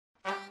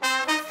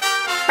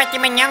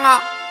맡기면 영어.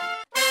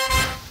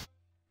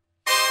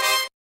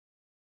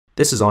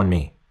 This is on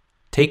me.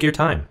 Take your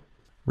time.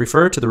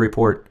 Refer to the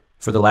report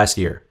for the last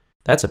year.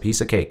 That's a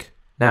piece of cake.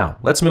 Now,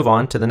 let's move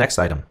on to the next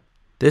item.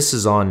 This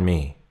is on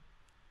me.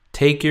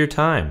 Take your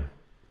time.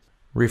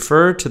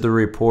 Refer to the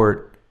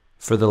report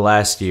for the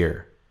last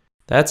year.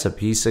 That's a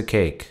piece of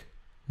cake.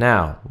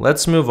 Now,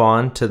 let's move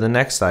on to the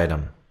next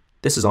item.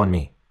 This is on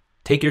me.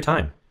 Take your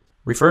time.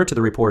 Refer to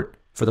the report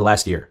for the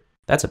last year.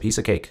 That's a piece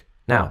of cake.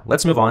 Now,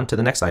 let's move on to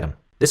the next item.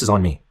 This is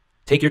on me.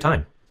 Take your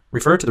time.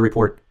 Refer to the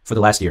report for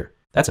the last year.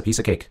 That's a piece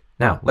of cake.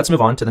 Now, let's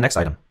move on to the next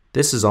item.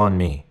 This is on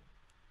me.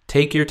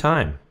 Take your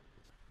time.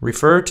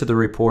 Refer to the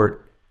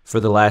report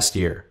for the last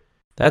year.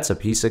 That's a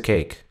piece of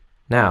cake.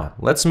 Now,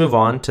 let's move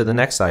on to the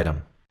next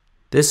item.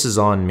 This is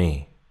on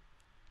me.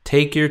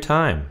 Take your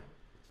time.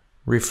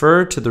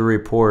 Refer to the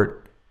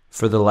report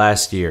for the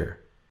last year.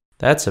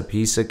 That's a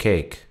piece of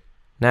cake.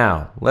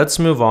 Now, let's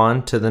move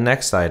on to the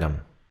next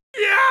item.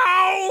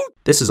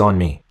 This is on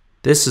me.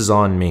 This is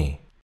on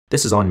me.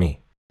 This is on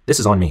me. This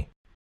is on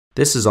me.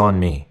 This is on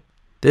me.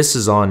 This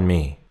is on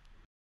me.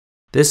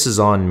 This is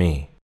on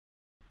me.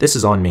 This is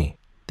on me.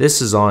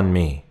 This is on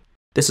me.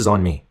 This is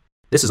on me.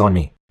 This is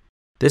on me.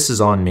 This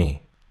is on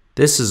me.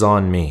 This is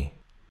on me.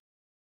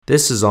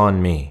 This is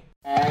on me.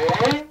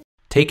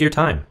 Take your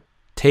time.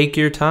 Take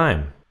your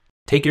time.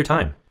 Take your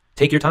time.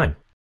 Take your time.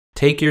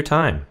 Take your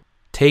time.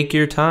 Take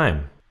your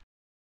time.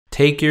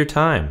 Take your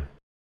time.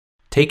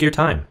 Take your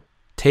time.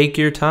 Take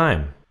your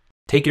time.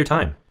 Take your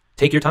time.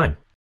 Take your time.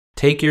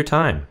 Take your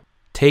time.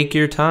 Take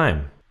your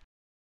time.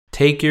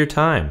 Take your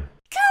time.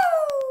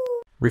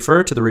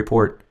 Refer to the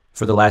report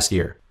for the last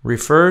year.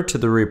 Refer to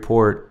the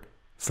report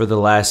for the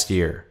last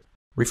year.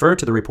 Refer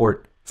to the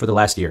report for the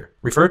last year.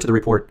 Refer to the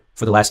report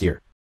for the last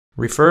year.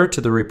 Refer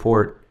to the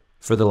report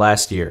for the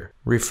last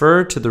year.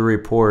 Refer to the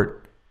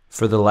report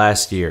for the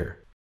last year.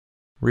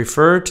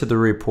 Refer to the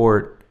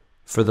report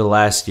for the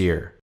last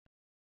year.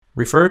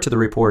 Refer to the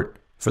report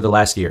for the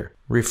last year.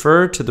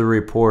 Refer to the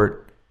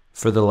report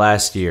for the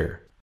last year.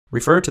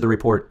 Refer to the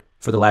report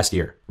for the last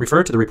year. Refer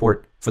to the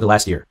report for the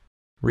last year.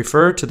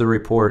 Refer to the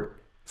report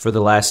for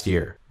the last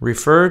year.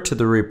 Refer to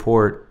the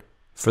report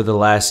for the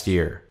last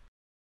year.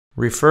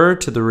 Refer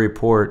to the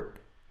report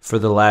for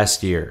the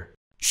last year.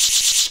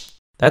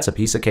 That's a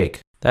piece of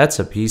cake. That's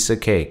a piece of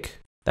cake.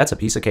 That's a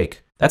piece of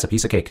cake. That's a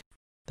piece of cake.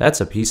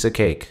 That's a piece of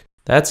cake.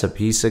 That's a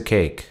piece of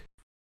cake.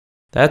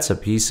 That's a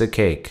piece of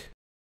cake.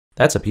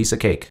 That's a piece of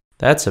cake.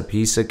 That's a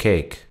piece of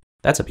cake.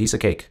 That's a piece of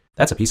cake.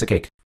 That's a piece of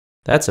cake.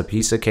 That's a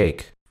piece of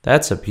cake.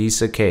 That's a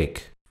piece of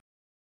cake.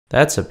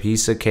 That's a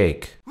piece of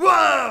cake.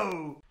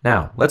 Whoa!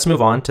 Now, let's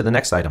move on to the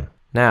next item.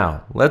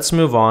 Now, let's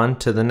move on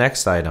to the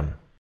next item.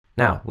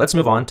 Now, let's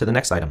move on to the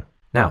next item.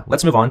 Now,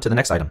 let's move on to the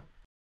next item.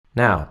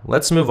 Now,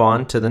 let's move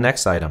on to the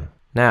next item.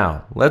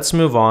 Now, let's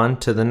move on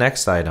to the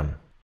next item.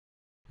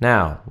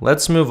 Now,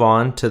 let's move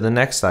on to the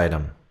next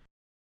item.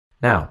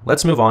 Now,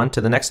 let's move on to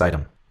the next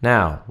item.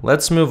 Now,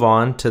 let's move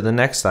on to the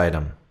next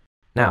item.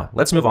 Now,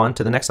 let's move on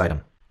to the next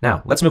item. Now,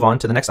 let's move on to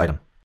the next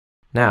item.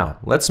 Now,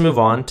 let's move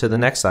on to the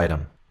next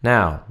item.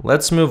 Now,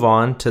 let's move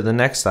on to the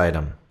next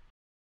item.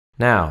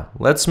 Now,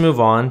 let's move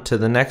on to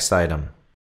the next item.